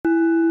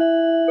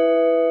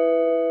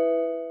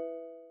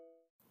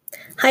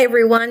Hi,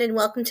 everyone, and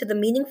welcome to the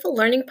Meaningful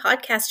Learning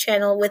Podcast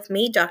channel with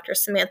me, Dr.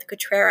 Samantha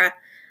Cutrera.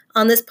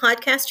 On this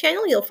podcast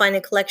channel, you'll find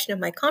a collection of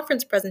my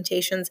conference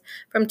presentations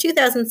from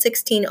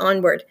 2016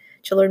 onward.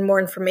 To learn more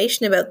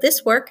information about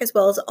this work, as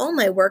well as all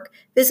my work,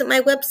 visit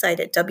my website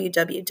at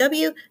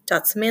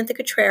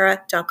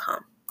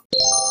www.samanthacutrera.com.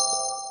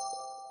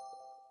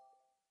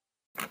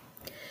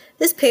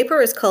 This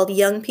paper is called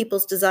Young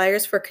People's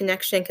Desires for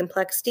Connection and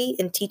Complexity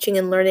in Teaching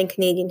and Learning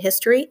Canadian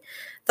History,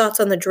 Thoughts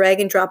on the Drag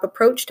and Drop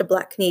Approach to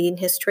Black Canadian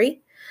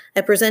History.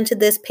 I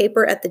presented this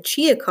paper at the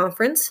CHIA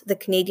Conference, the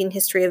Canadian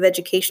History of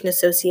Education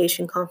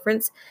Association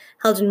Conference,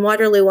 held in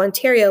Waterloo,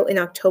 Ontario in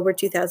October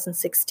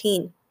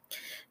 2016.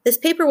 This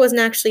paper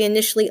wasn't actually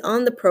initially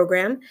on the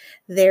program.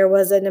 There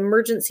was an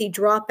emergency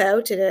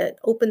dropout in an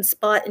open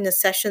spot in a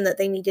session that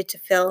they needed to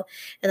fill,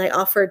 and I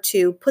offered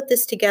to put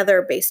this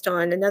together based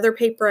on another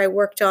paper I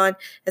worked on,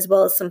 as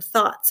well as some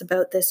thoughts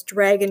about this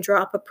drag and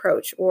drop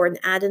approach or an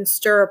add and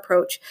stir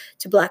approach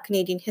to Black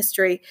Canadian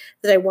history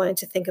that I wanted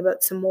to think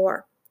about some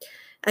more.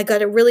 I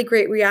got a really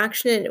great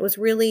reaction, and it was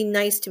really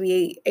nice to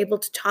be able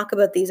to talk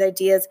about these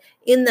ideas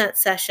in that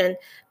session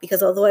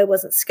because although I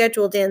wasn't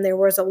scheduled in, there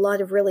was a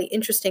lot of really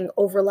interesting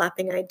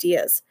overlapping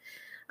ideas.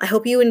 I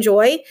hope you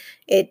enjoy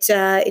it.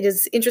 It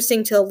is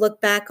interesting to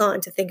look back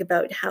on, to think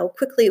about how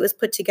quickly it was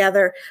put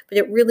together, but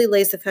it really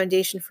lays the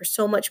foundation for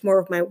so much more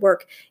of my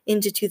work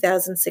into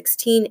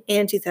 2016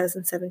 and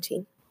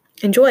 2017.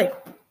 Enjoy.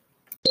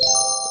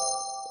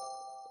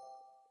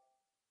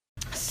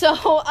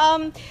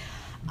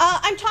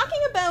 I'm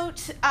talking about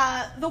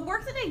the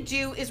work that I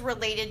do is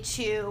related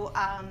to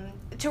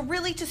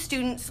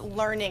students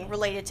learning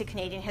related to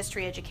Canadian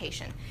history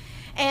education.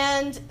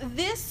 And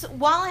this,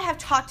 while I have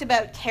talked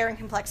about care and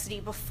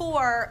complexity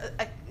before,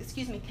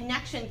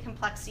 connection,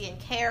 complexity, and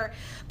care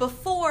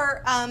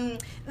before,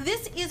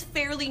 this is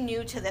fairly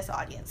new to this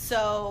audience,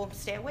 so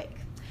stay awake.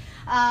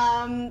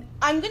 I'm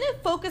going to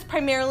focus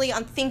primarily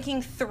on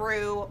thinking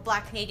through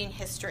Black Canadian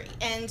history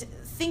and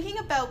thinking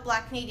about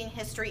Black Canadian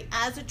history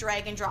as a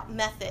drag and drop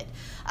method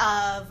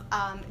of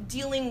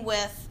dealing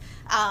with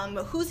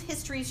whose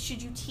histories should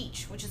you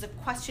teach, which is a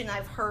question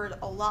I've heard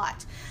a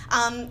lot.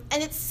 And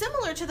it's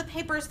similar to the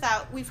papers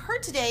that we've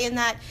heard today in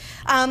that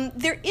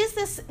there is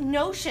this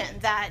notion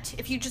that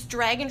if you just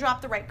drag and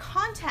drop the right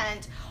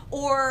content,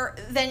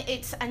 then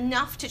it's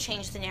enough to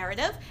change the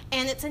narrative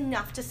and it's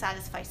enough to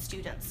satisfy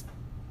students.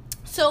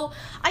 So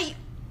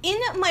in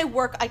my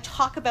work, I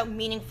talk about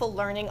meaningful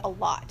learning a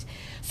lot.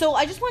 So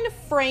I just want to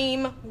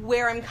frame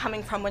where I'm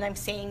coming from when I'm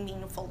saying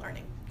meaningful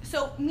learning.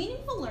 So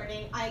meaningful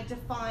learning, I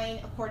define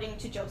according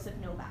to Joseph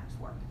Novak's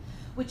work,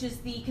 which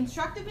is the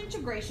constructive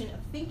integration of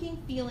thinking,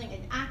 feeling,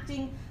 and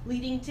acting,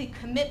 leading to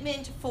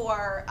empowerment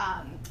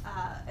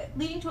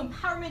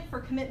for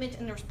commitment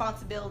and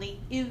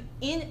responsibility in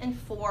and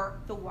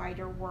for the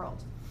wider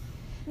world.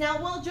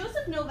 Now, while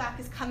Joseph Novak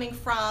is coming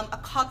from a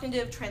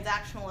cognitive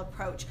transactional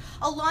approach,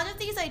 a lot of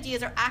these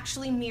ideas are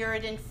actually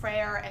mirrored in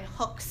Freire and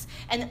Hooks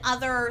and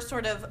other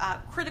sort of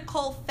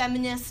critical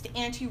feminist,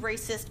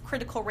 anti-racist,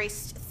 critical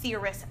race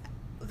theorists,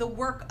 the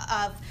work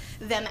of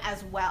them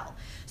as well.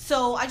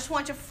 So I just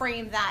want to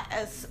frame that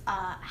as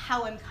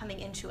how I'm coming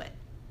into it.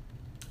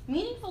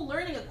 Meaningful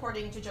learning,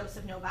 according to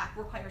Joseph Novak,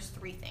 requires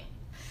three things: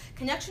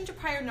 connection to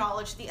prior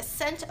knowledge, the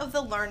assent of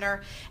the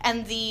learner,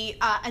 and the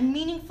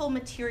meaningful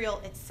material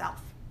itself.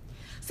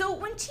 So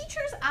when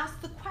teachers ask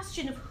the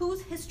question of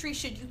whose history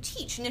should you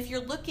teach, and if you're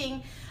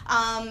looking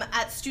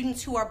at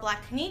students who are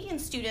Black Canadian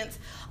students,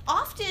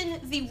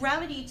 often the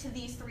remedy to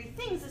these three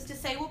things is to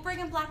say, well, bring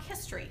in Black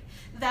history.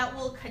 That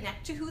will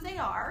connect to who they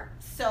are,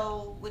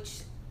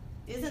 which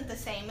isn't the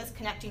same as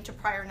connecting to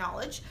prior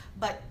knowledge,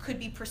 but could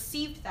be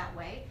perceived that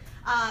way.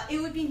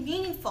 It would be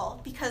meaningful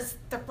because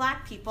they're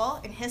Black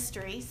people in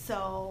history,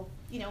 so,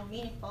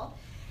 meaningful.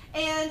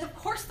 And of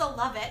course they'll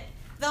love it.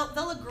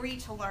 They'll agree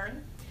to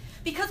learn.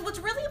 Because what's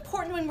really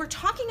important when we're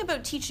talking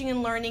about teaching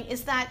and learning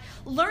is that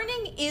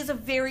learning is a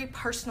very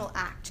personal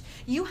act.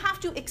 You have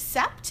to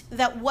accept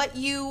that what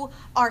you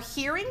are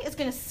hearing is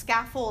going to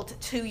scaffold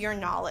to your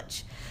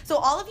knowledge. So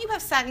all of you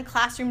have sat in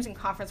classrooms and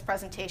conference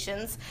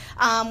presentations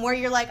where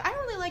you're like, I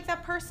don't really like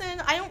that person.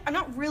 I'm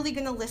not really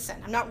going to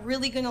listen. I'm not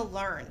really going to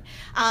learn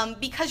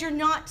because you're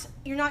not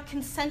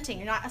consenting.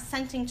 You're not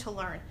assenting to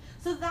learn.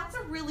 So that's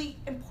a really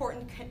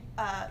important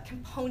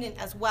component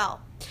as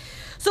well.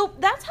 So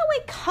that's how I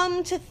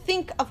come to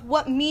think of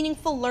what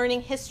meaningful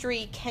learning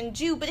history can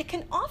do, but it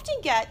can often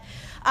get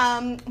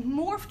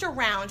morphed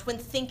around when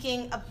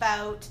thinking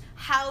about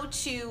how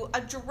to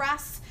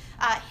address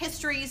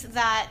histories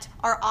that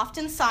are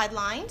often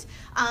sidelined,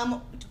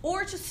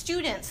 or to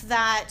students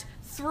that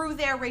through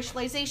their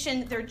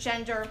racialization, their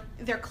gender,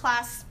 their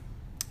class,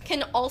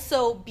 can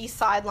also be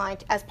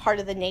sidelined as part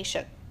of the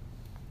nation.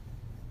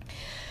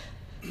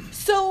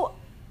 So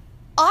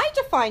I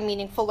define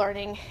meaningful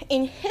learning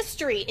in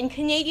history, in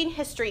Canadian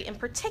history in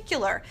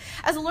particular,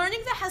 as learning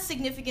that has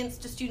significance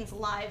to students'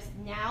 lives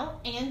now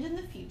and in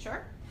the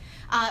future,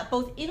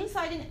 both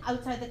inside and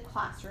outside the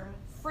classroom,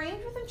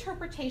 framed with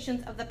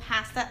interpretations of the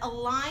past that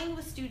align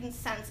with students'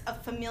 sense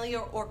of familiar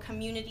or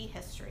community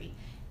history,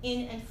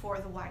 in and for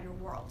the wider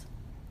world.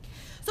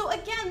 So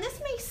again, this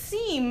may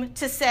seem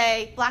to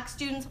say Black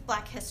students,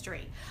 Black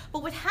history.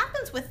 But what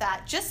happens with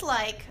that, just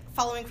like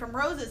following from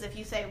Rose's, if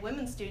you say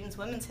women's students,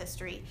 women's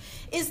history,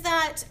 is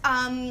that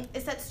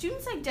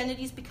students'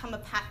 identities become a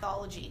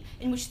pathology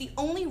in which the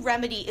only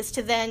remedy is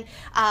to then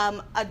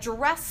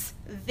address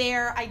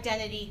their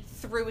identity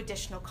through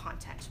additional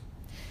content.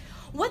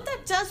 What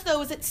that does,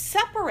 though, is it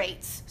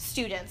separates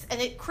students and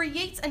it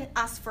creates an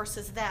us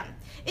versus them.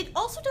 It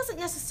also doesn't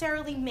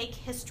necessarily make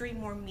history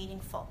more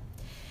meaningful.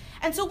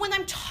 And so when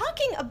I'm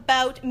talking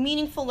about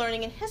meaningful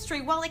learning in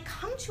history, while I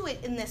come to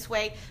it in this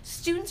way,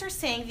 students are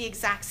saying the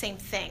exact same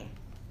thing.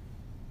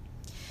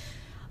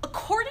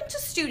 According to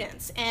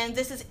students, and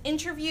this is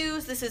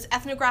interviews, this is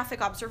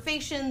ethnographic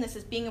observation, this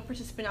is being a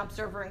participant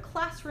observer in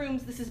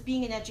classrooms, this is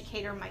being an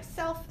educator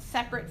myself,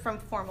 separate from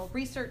formal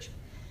research,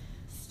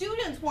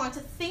 students want to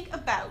think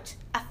about,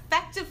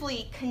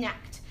 effectively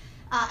connect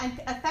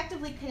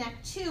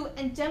to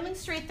and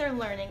demonstrate their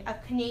learning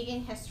of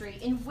Canadian history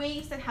in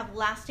ways that have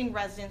lasting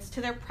resonance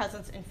to their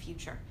presence and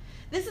future.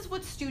 This is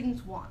what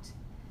students want.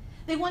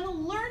 They want to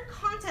learn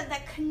content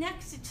that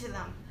connected to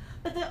them,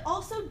 but that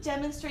also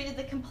demonstrated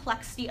the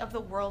complexity of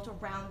the world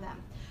around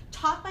them,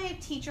 taught by a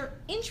teacher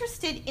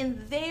interested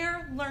in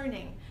their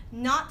learning,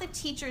 not the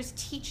teacher's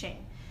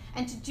teaching,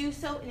 and to do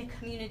so in a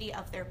community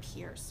of their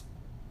peers.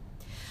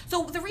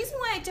 So the reason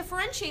why I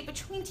differentiate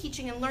between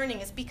teaching and learning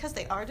is because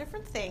they are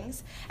different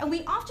things, and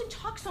we often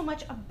talk so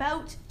much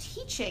about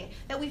teaching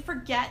that we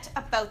forget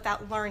about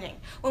that learning.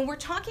 When we're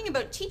talking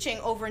about teaching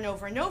over and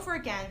over and over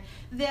again,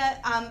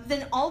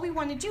 then all we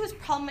want to do is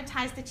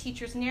problematize the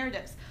teacher's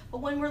narratives. But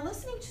when we're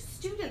listening to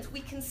students, we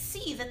can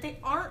see that they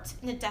aren't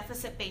in a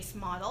deficit-based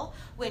model,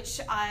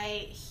 which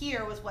I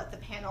hear was what the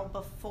panel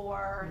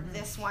before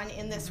this one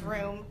in this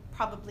room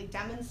probably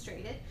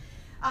demonstrated.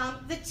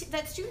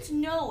 That students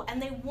know and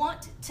they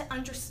want to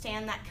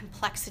understand that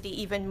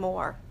complexity even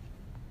more.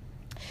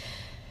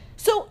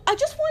 So I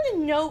just want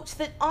to note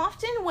that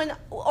often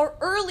or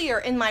earlier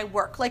in my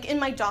work, like in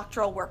my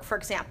doctoral work, for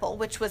example,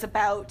 which was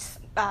about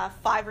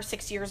 5 or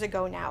 6 years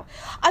ago now,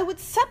 I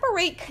would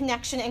separate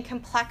connection and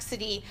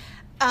complexity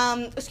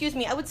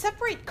I would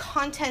separate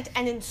content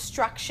and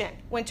instruction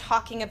when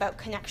talking about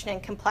connection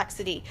and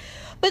complexity.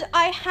 But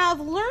I have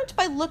learned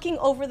by looking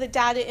over the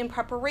data in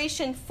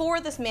preparation for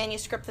this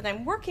manuscript that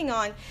I'm working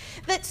on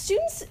that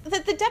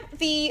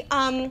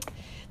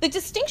the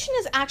distinction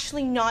is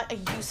actually not a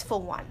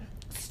useful one.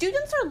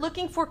 Students are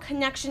looking for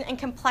connection and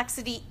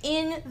complexity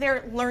in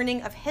their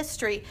learning of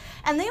history,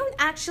 and they don't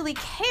actually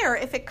care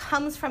if it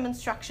comes from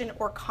instruction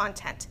or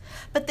content,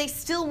 but they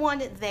still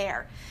want it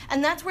there.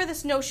 And that's where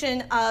this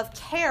notion of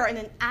care and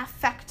an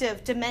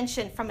affective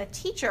dimension from a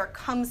teacher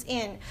comes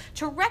in,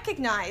 to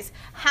recognize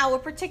how a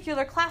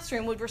particular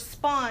classroom would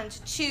respond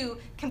to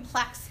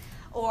complex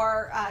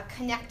or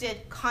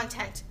connected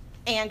content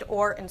and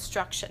or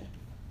instruction.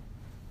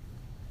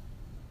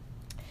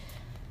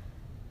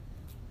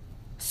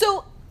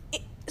 So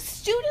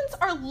students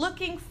are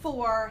looking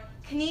for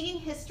Canadian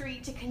history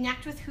to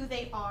connect with who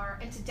they are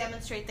and to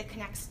demonstrate the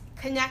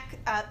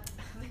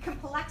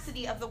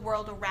complexity of the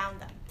world around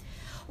them,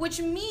 which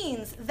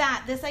means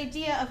that this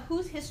idea of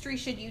whose history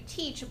should you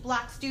teach,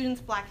 Black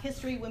students, Black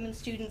history, women's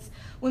students,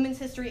 women's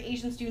history,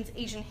 Asian students,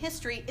 Asian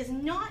history, is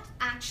not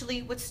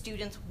actually what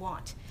students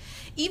want.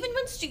 Even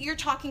when you're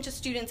talking to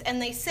students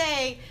and they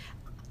say,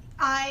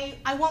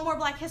 I want more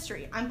Black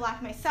history, I'm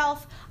Black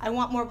myself, I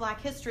want more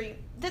Black history,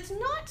 that's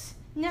not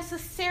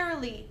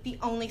necessarily the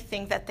only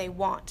thing that they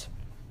want.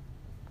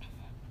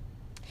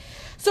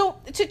 So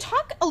to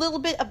talk a little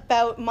bit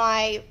about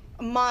my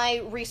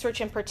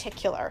research in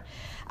particular,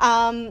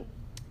 in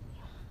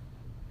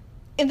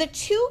the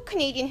 2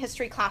 Canadian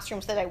history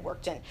classrooms that I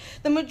worked in,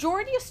 the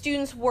majority of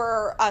students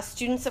were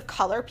students of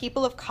color,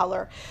 people of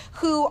color,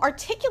 who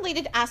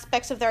articulated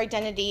aspects of their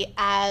identity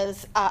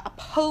as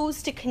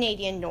opposed to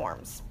Canadian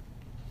norms.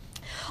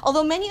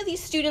 Although many of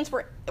these students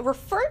were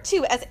referred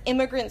to as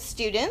immigrant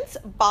students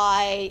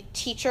by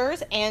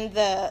teachers and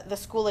the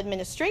school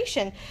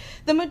administration,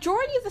 the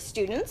majority of the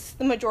students,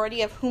 the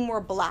majority of whom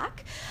were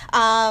Black,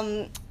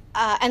 and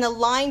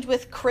aligned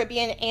with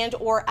Caribbean and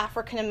or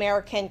African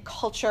American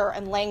culture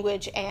and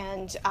language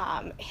and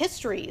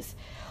histories,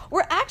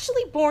 were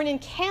actually born in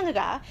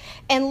Canada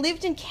and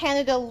lived in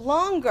Canada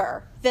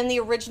longer than the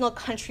original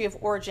country of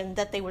origin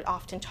that they would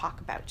often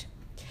talk about.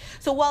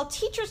 So while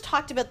teachers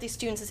talked about these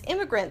students as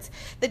immigrants,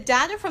 the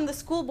data from the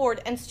school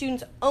board and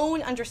students'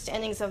 own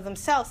understandings of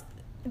themselves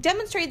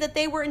demonstrated that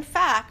they were in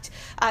fact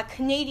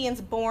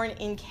Canadians born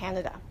in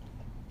Canada.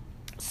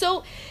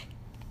 So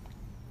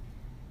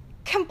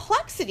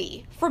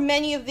complexity for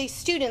many of these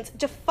students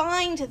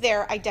defined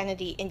their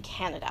identity in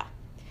Canada.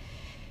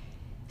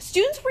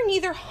 Students were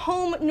neither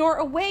home nor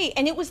away,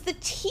 and it was the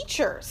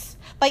teachers,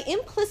 by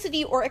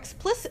implicitly or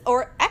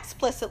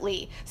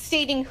explicitly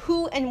stating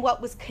who and what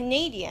was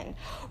Canadian,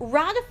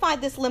 ratified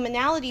this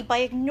liminality by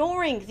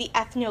ignoring the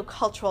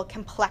ethno-cultural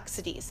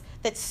complexities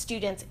that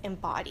students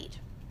embodied.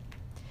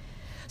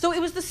 So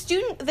it was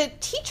the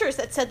teachers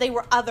that said they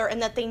were other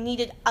and that they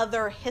needed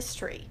other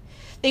history.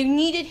 They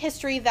needed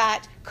history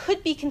that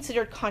could be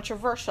considered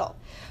controversial.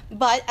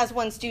 But as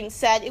one student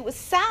said, it was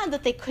sad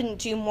that they couldn't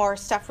do more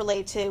stuff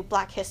related to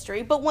Black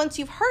history, but once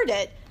you've heard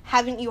it,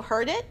 haven't you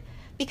heard it?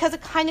 Because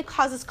it kind of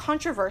causes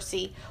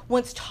controversy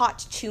once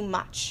taught too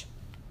much.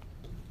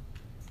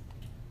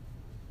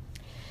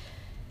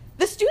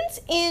 The students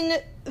in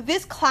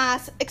this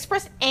class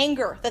expressed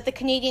anger that the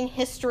Canadian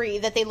history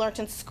that they learned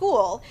in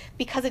school,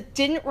 because it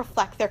didn't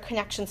reflect their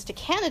connections to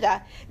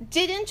Canada,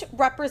 didn't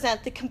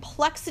represent the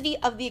complexity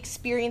of the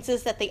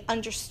experiences that they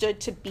understood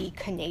to be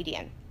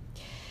Canadian.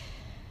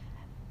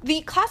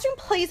 The classroom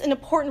plays an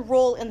important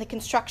role in the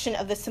construction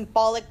of the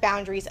symbolic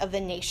boundaries of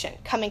the nation,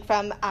 coming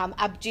from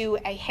Abdu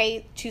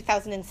Ahe,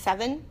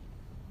 2007.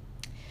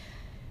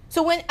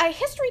 So when a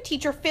history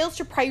teacher fails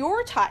to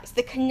prioritize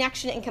the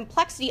connection and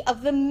complexity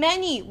of the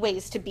many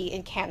ways to be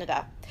in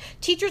Canada,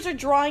 teachers are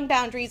drawing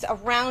boundaries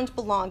around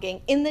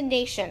belonging in the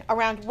nation,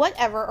 around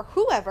whatever or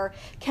whoever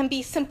can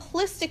be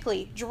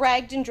simplistically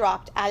dragged and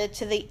dropped, added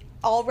to the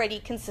already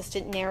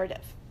consistent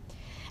narrative.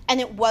 And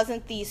it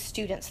wasn't these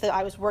students that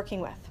I was working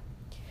with.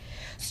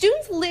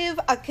 Students live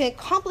a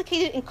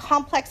complicated and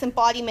complex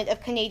embodiment of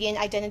Canadian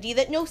identity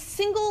that no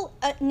single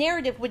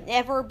narrative would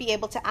ever be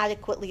able to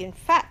adequately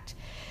infect.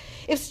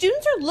 If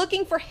students are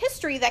looking for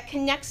history that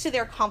connects to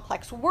their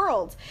complex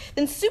worlds,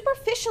 then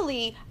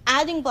superficially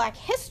adding Black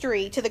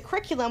history to the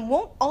curriculum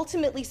won't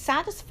ultimately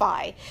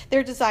satisfy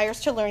their desires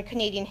to learn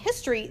Canadian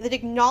history that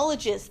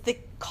acknowledges the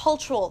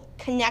cultural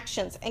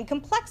connections and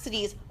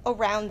complexities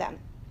around them.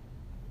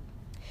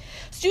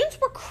 Students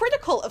were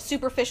critical of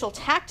superficial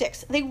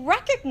tactics. They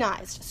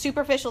recognized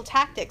superficial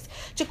tactics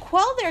to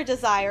quell their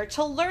desire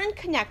to learn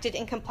connected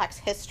and complex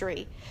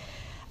history.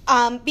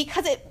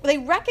 Because they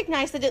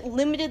recognized that it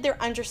limited their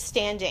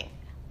understanding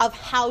of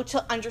how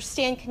to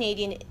understand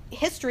Canadian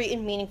history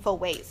in meaningful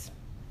ways.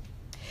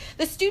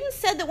 The students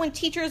said that when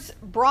teachers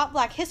brought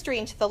Black history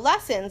into the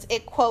lessons,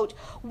 it, quote,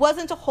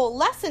 wasn't a whole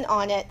lesson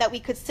on it that we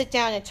could sit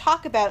down and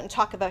talk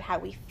about how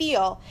we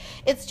feel.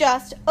 It's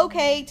just,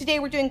 okay, today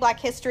we're doing Black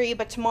history,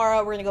 but tomorrow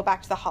we're going to go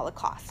back to the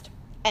Holocaust,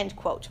 end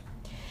quote.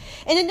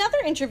 In another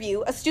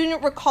interview, a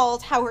student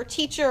recalled how her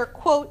teacher,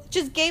 quote,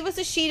 just gave us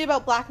a sheet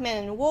about Black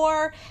men in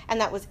war,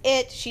 and that was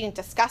it. She didn't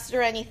discuss it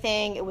or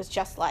anything. It was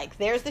just like,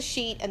 there's the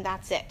sheet, and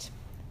that's it,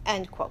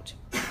 end quote.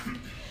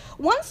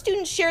 One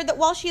student shared that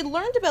while she had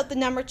learned about the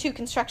No. 2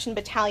 Construction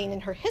Battalion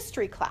in her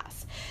history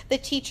class, the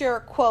teacher,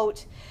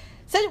 quote,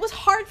 said it was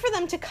hard for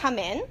them to come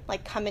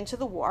into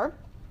the war.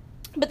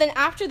 But then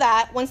after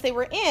that, once they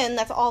were in,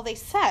 that's all they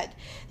said.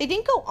 They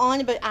didn't go on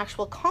about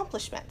actual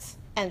accomplishments,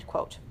 end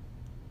quote.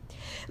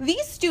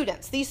 These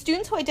students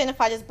who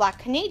identified as Black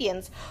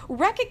Canadians,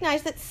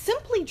 recognized that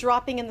simply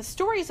dropping in the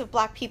stories of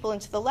Black people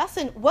into the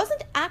lesson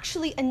wasn't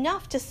actually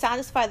enough to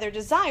satisfy their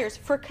desires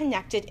for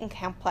connected and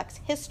complex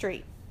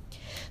history.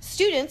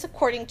 Students,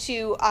 according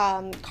to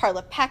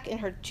Carla Peck in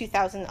her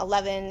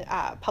 2011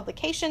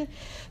 publication,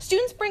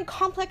 students bring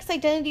complex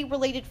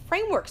identity-related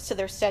frameworks to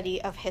their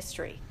study of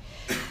history.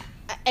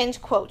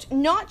 End quote,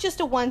 not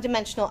just a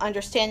one-dimensional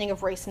understanding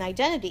of race and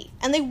identity,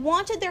 and they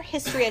wanted their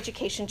history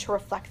education to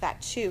reflect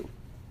that too.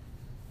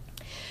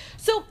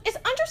 So it's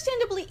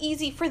understandably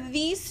easy for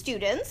these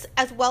students,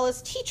 as well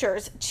as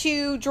teachers,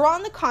 to draw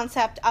on the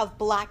concept of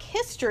Black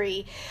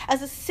history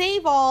as a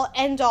save-all,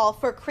 end-all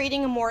for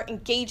creating a more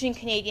engaging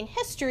Canadian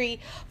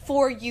history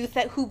for youth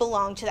who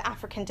belong to the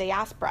African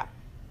diaspora.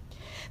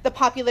 The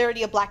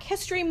popularity of Black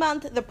History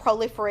Month, the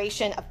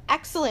proliferation of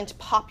excellent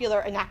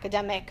popular and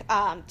academic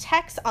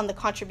texts on the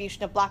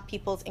contribution of Black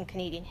peoples in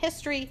Canadian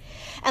history,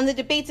 and the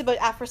debates about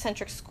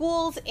Afrocentric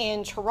schools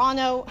in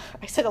Toronto,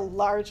 I said a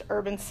large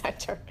urban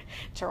center,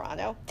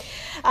 Toronto,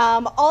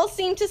 all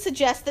seem to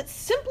suggest that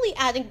simply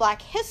adding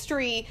Black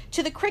history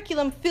to the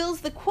curriculum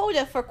fills the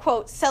quota for,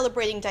 quote,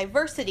 celebrating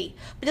diversity,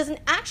 but doesn't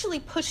actually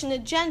push an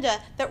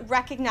agenda that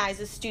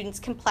recognizes students'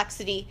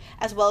 complexity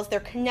as well as their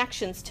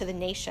connections to the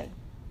nation.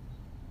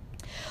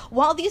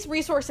 While these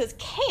resources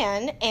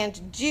can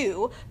and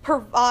do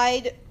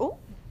provide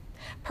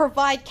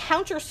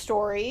counter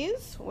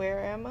stories,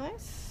 where am I?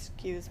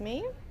 Excuse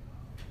me.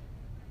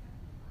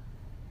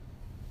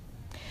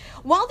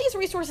 While these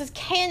resources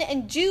can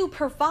and do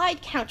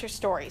provide counter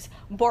stories,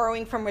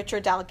 borrowing from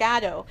Richard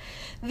Delgado,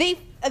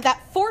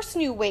 that force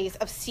new ways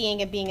of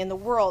seeing and being in the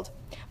world,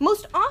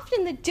 most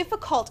often the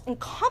difficult and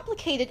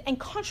complicated and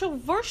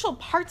controversial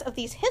parts of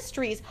these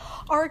histories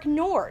are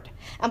ignored,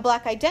 and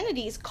Black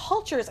identities,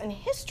 cultures, and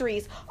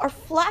histories are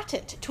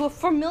flattened to a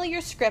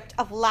familiar script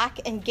of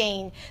lack and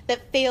gain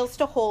that fails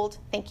to hold,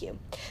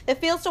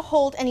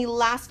 any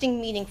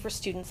lasting meaning for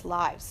students'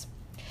 lives.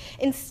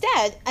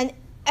 Instead, an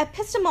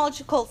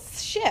epistemological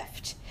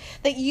shift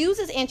that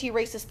uses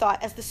anti-racist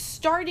thought as the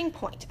starting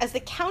point, as the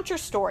counter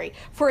story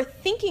for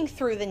thinking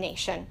through the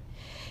nation,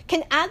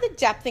 can add the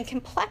depth and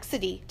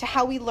complexity to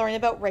how we learn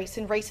about race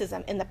and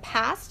racism in the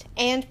past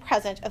and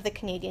present of the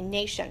Canadian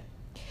nation.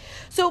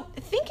 So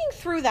thinking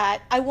through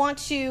that, I want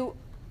to,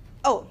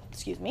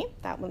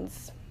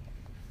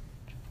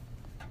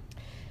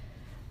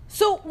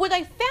 So what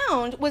I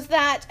found was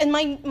that, in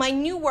my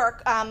new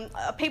work,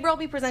 a paper I'll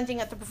be presenting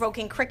at the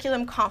Provoking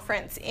Curriculum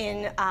Conference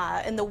in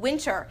the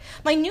winter,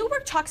 my new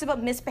work talks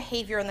about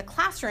misbehavior in the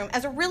classroom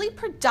as a really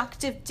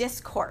productive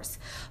discourse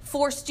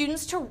for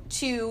students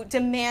to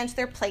demand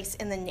their place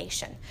in the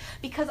nation.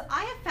 Because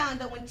I have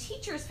found that when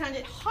teachers found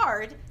it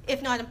hard,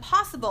 if not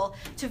impossible,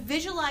 to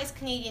visualize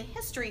Canadian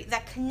history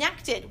that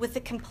connected with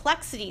the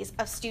complexities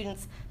of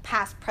students'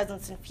 past,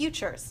 presents, and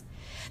futures,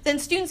 then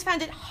students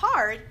found it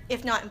hard,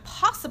 if not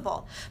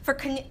impossible,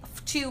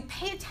 to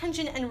pay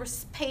attention and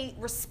pay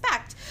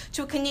respect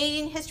to a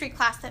Canadian history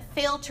class that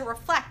failed to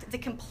reflect the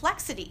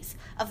complexities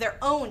of their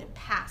own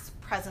past,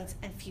 presents,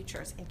 and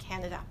futures in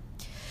Canada.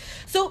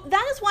 So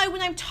that is why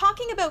when I'm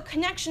talking about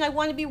connection, I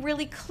want to be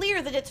really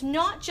clear that it's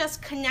not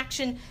just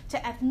connection to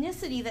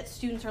ethnicity that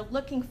students are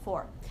looking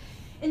for.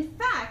 In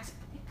fact,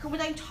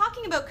 when I'm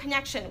talking about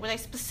connection, what I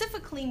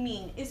specifically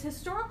mean is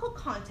historical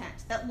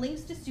content that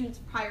links to students'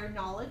 prior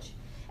knowledge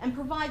and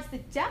provides the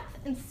depth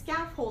and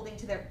scaffolding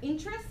to their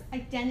interests,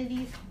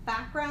 identities,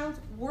 backgrounds,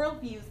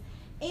 worldviews,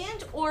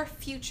 and or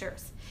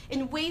futures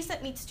in ways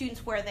that meet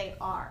students where they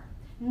are,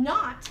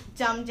 not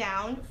dumbed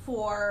down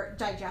for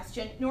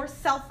digestion, nor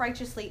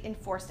self-righteously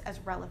enforced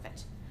as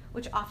relevant,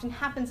 which often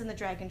happens in the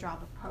drag and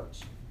drop approach.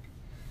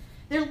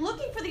 They're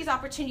looking for these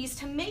opportunities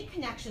to make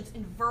connections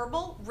in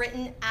verbal,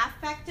 written,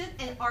 affective,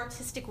 and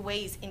artistic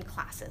ways in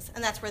classes,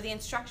 and that's where the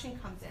instruction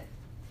comes in.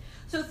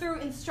 So through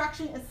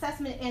instruction,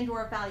 assessment, and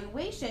or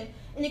evaluation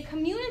in a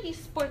community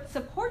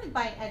supported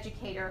by an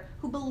educator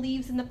who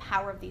believes in the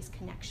power of these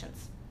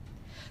connections.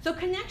 So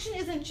connection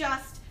isn't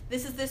just,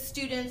 this is this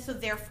student, so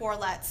therefore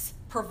let's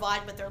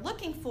provide what they're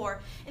looking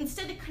for.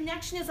 Instead, a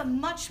connection is a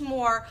much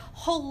more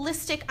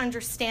holistic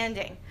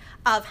understanding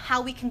of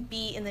how we can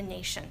be in the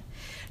nation.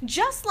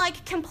 Just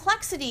like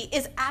complexity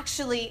is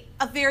actually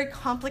a very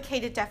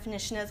complicated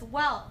definition as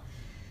well.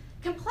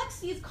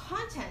 Complexity is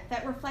content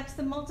that reflects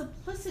the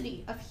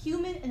multiplicity of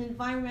human and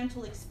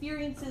environmental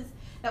experiences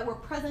that were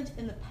present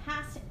in the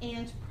past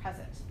and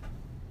present.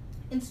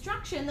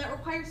 Instruction that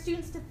requires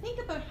students to think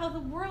about how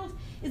the world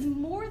is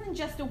more than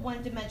just a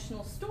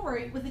one-dimensional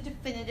story with a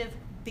definitive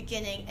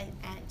beginning and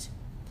end.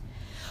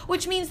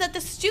 Which means that the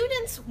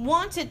students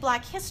wanted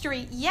Black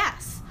history,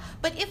 yes,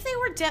 but if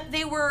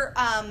they were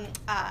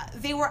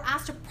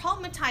asked to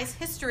problematize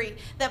history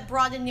that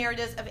brought in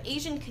narratives of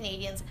Asian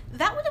Canadians,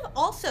 that would have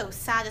also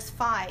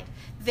satisfied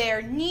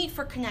their need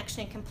for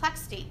connection and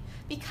complexity.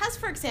 Because,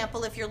 for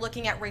example, if you're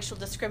looking at racial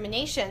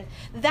discrimination,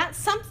 that's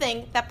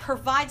something that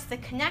provides the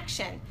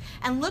connection.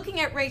 And looking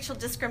at racial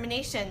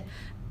discrimination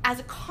as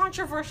a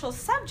controversial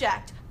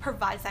subject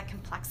provides that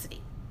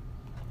complexity.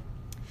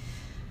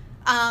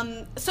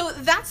 So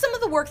that's some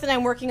of the work that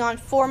I'm working on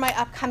for my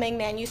upcoming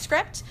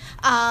manuscript.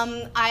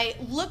 I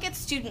look at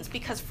students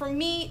because for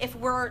me, if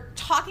we're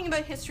talking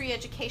about history,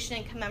 education,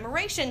 and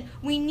commemoration,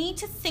 we need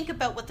to think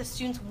about what the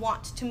students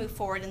want to move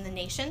forward in the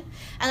nation.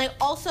 And I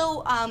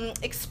also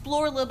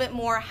explore a little bit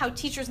more how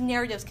teachers'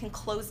 narratives can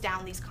close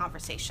down these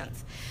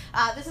conversations.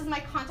 This is my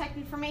contact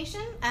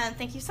information, and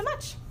thank you so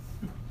much.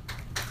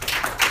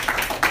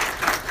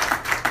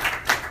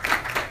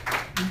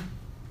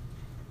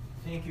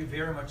 Thank you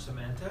very much,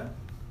 Samantha.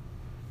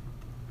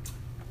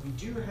 We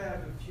do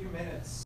have a few minutes.